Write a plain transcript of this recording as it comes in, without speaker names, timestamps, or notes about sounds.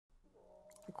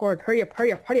record. Hurry up,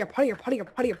 hurry up, hurry up, hurry up, hurry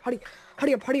up, hurry up,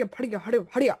 hurry up, hurry up, hurry up, hurry up,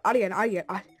 hurry up, hurry up,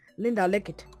 Aryan, Linda, lick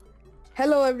it.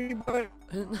 Hello everybody,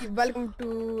 welcome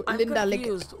to I'm Linda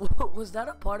confused. Was that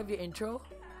a part of your intro?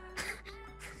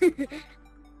 Lick It.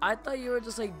 I thought you were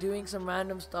just like doing some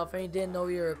random stuff and you didn't know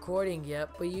you were recording yet,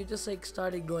 but you just like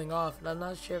started going off, and I'm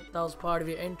not sure if that was part of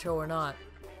your intro or not.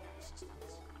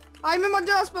 I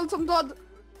just spilled some dud.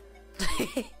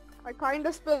 I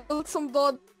kinda spilled some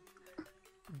dud.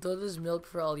 Dud is milk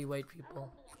for all you white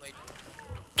people.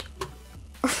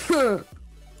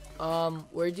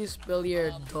 Where'd you spill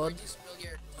your dud?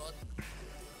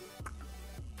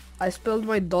 I spilled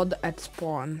my dud at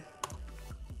spawn.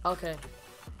 Okay.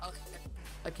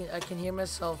 I can hear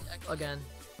myself again.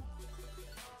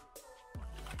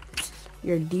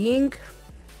 You're D'ing?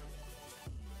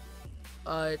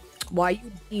 Why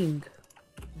you D'ing?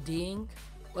 Ding?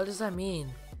 What does that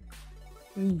mean?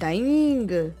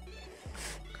 Dying.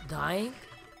 Dying?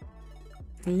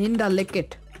 Linda, lick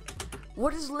it.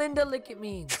 What does Linda lick it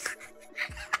mean?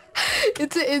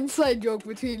 It's an inside joke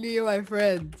between me and my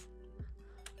friends.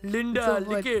 Linda, So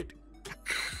lick it.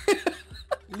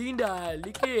 Linda,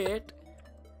 lick it.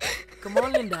 Come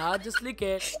on, Linda, just lick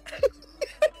it.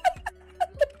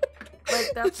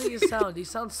 Like, that's how you sound. You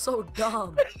sound so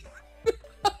dumb.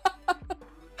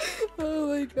 Oh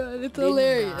my god, it's Linda,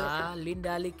 hilarious.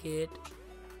 Linda, lick it.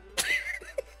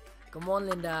 Come on,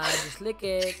 Linda, just lick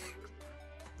it.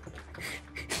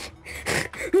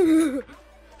 You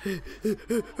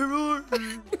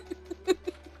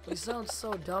sound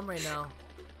so dumb right now.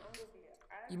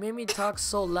 You made me talk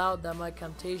so loud that my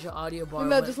Camtasia audio bar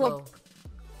Linda, went just low.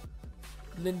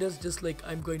 Linda's just like,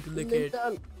 I'm going to lick it.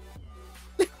 Are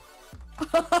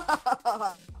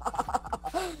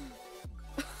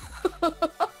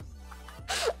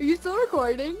you still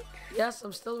recording? Yes,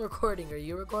 I'm still recording. Are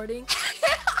you recording?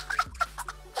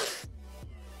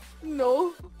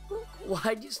 No.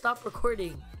 Why'd you stop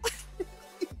recording?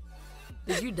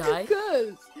 Did you die?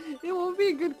 Because it won't be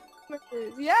a good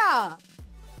memories. Yeah.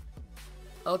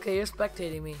 Okay, you're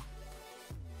spectating me.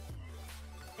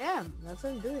 Yeah, that's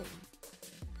what I'm doing.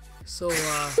 So,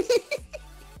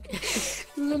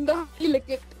 Linda, honey, lick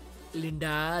it.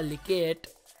 Linda, lick it.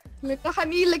 Linda,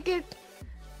 honey, lick it.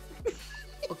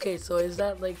 Okay, so is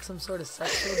that like some sort of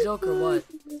sexual joke or what?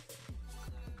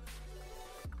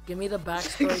 Give me the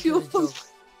backstory to the joke.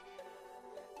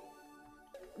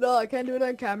 No, I can't do it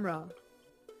on camera.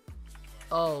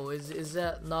 Oh, is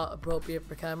that not appropriate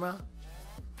for camera?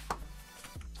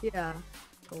 Yeah.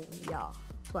 Oh, yeah.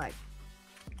 Swag.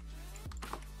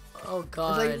 Oh It's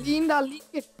god. like, Linda, lick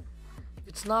it.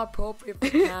 It's not appropriate for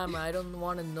camera. I don't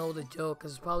want to know the joke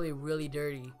because it's probably really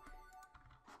dirty.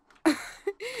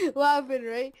 What happened,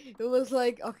 right? It was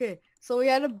like, okay, so we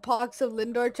had a box of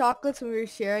Lindor chocolates and we were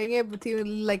sharing it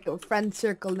between like a friend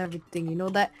circle and everything. You know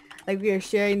that? Like we were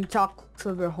sharing chocolates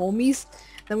with our homies.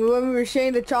 Then when we were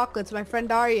sharing the chocolates, my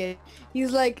friend Aryan,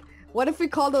 he's like, what if we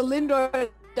call the Lindor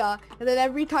Linda, and then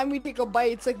every time we take a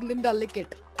bite, it's like Linda, lick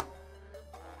it.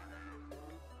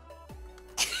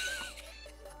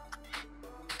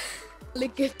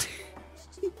 Lick it.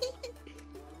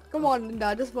 Come on,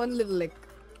 Linda, just one little lick.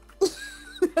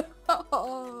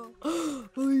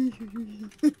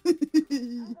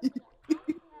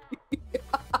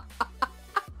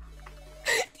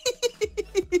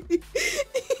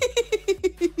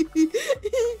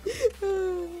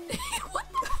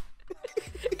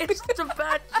 It's such a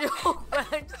bad joke, but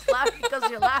I'm just laughing because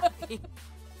you're laughing.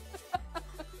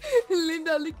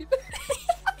 Linda, lick it.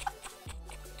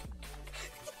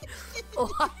 Why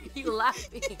are you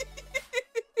laughing?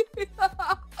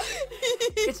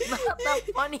 It's not that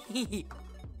funny.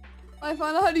 I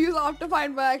found out how to use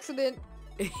Optifine by accident.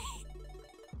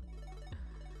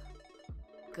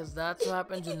 Because that's what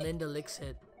happens when Linda licks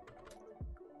it.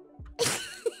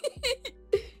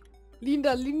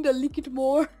 Linda, lick it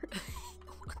more.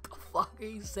 What the fuck are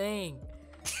you saying?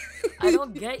 I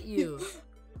don't get you.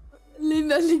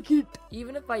 Linda, lick it.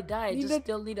 Even if I die, I Linda... just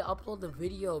still need to upload the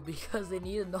video because they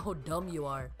need to know how dumb you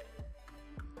are.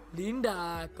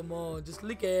 Linda, come on, just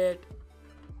lick it.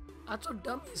 That's how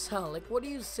dumb you sound. Like, what are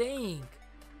you saying?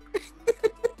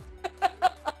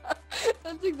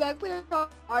 That's exactly how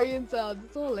Aryan sounds.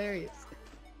 It's so hilarious.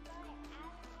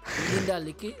 Linda,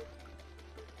 lick it?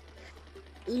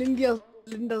 Linda's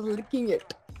licking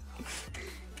it.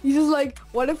 He's just like,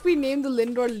 what if we name the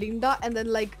Lindor Linda and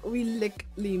then like we lick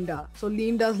Linda? So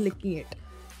Linda's licking it.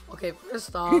 Okay,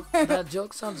 first off, that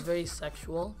joke sounds very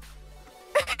sexual.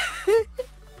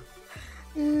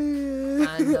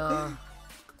 And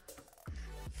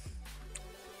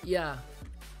yeah.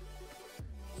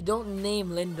 You don't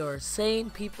name Lindor. Sane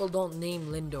people don't name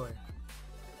Lindor.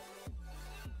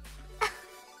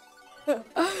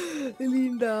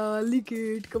 Linda, lick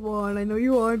it. Come on, I know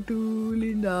you want to.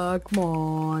 Linda, come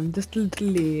on. Just a little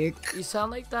lick. You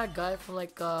sound like that guy from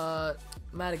like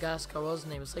Madagascar. What was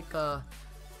his name? It's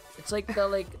like the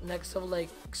like next level like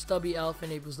stubby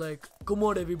elephant ape was like, come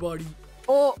on everybody.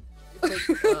 Oh. It's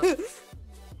like,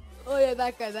 oh yeah,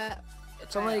 that guy.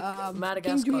 it's on like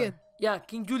Madagascar. King Julian. Yeah,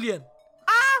 King Julian.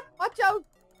 Ah! Watch out!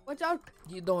 Watch out!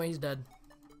 You don't worry, he's dead.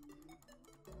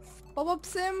 Pop-up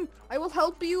Sim, I will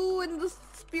help you in the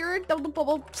spirit of the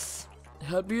pop-ups.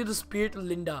 Help you the spirit of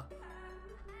Linda.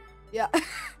 Yeah.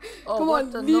 Oh, Come what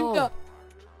on, the Linda.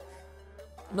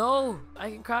 No,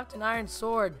 I can craft an iron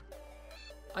sword.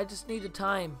 I just need the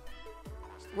time.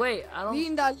 Wait, I don't.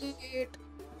 Linda, lick it.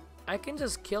 I can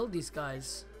just kill these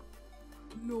guys.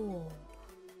 No.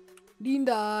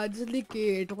 Linda, just lick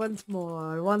it once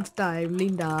more. Once time,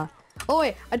 Linda. Oh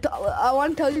wait, I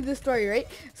want to tell you this story, right?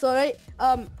 So right,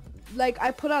 like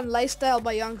I put on Lifestyle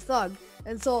by Young Thug,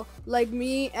 and so like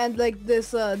me and like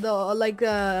this me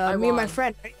and my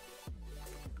friend, right?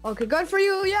 Okay, good for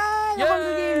you, yeah! The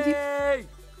Hunger Games. Yay!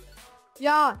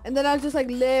 Yeah, and then I was just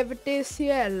like, live this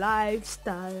here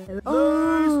lifestyle.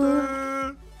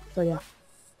 Lifestyle. So yeah.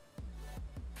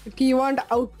 Okay, you want to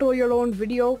outro your own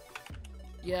video?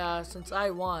 Yeah, since I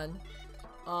won,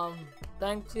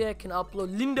 thankfully I can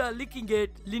upload Linda licking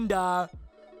it. Linda.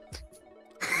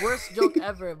 Worst joke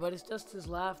ever, but it's just his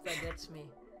laugh that gets me.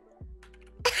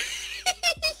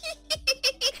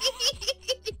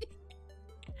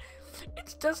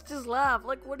 It's just his laugh.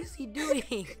 Like, what is he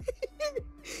doing?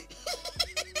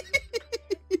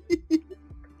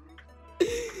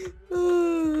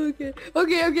 Oh, okay.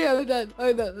 Okay, I'm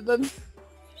done.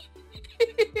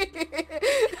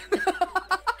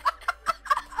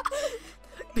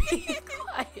 Be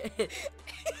quiet.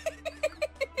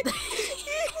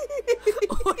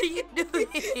 What are you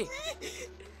doing?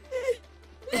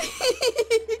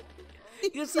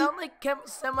 You sound like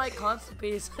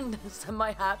semi-constipated and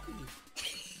semi-happy.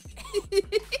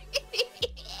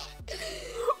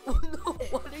 Oh no,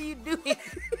 what are you doing?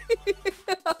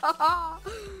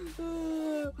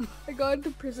 I got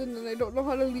into prison and I don't know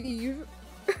how to leave.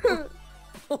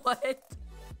 What?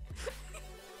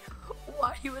 Why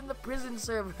are you in the prison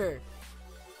server?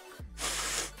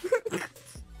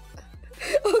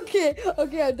 Okay,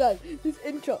 I'm done. This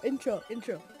intro.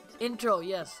 Intro,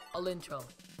 yes, I'll intro.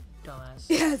 Dumbass.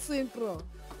 Yes, intro.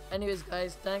 Anyways,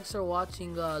 guys, thanks for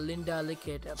watching Linda Lick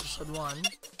It episode 1.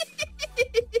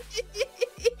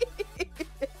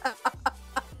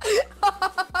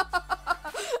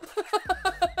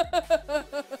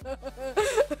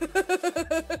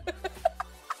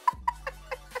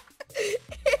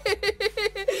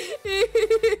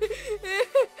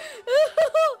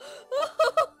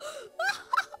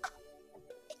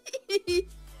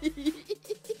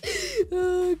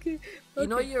 Okay. You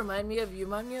know what you remind me of? You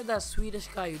remind me of that Swedish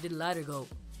guy who did Ladder Go.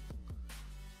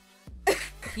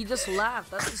 He just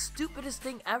laughed. That's the stupidest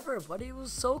thing ever, but it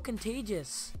was so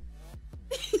contagious.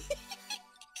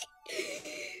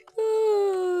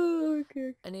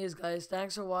 Okay. Anyways, guys,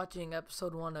 thanks for watching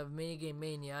episode 1 of Minigame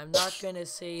Mania. I'm not gonna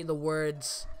say the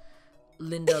words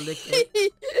Linda Lick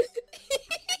It,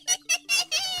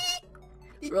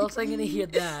 or else I'm gonna hear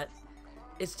that.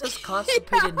 It's just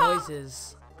constipated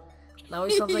noises. Now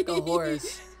he sounds like a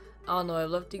horse. I don't know, I've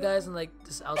left you guys on like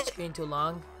this out screen too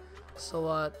long.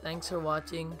 So thanks for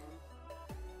watching.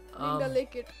 Linda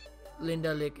Lick It.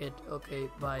 Linda Lick It. Okay,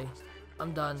 bye.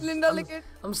 I'm done. Linda Lick It.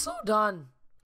 I'm so done.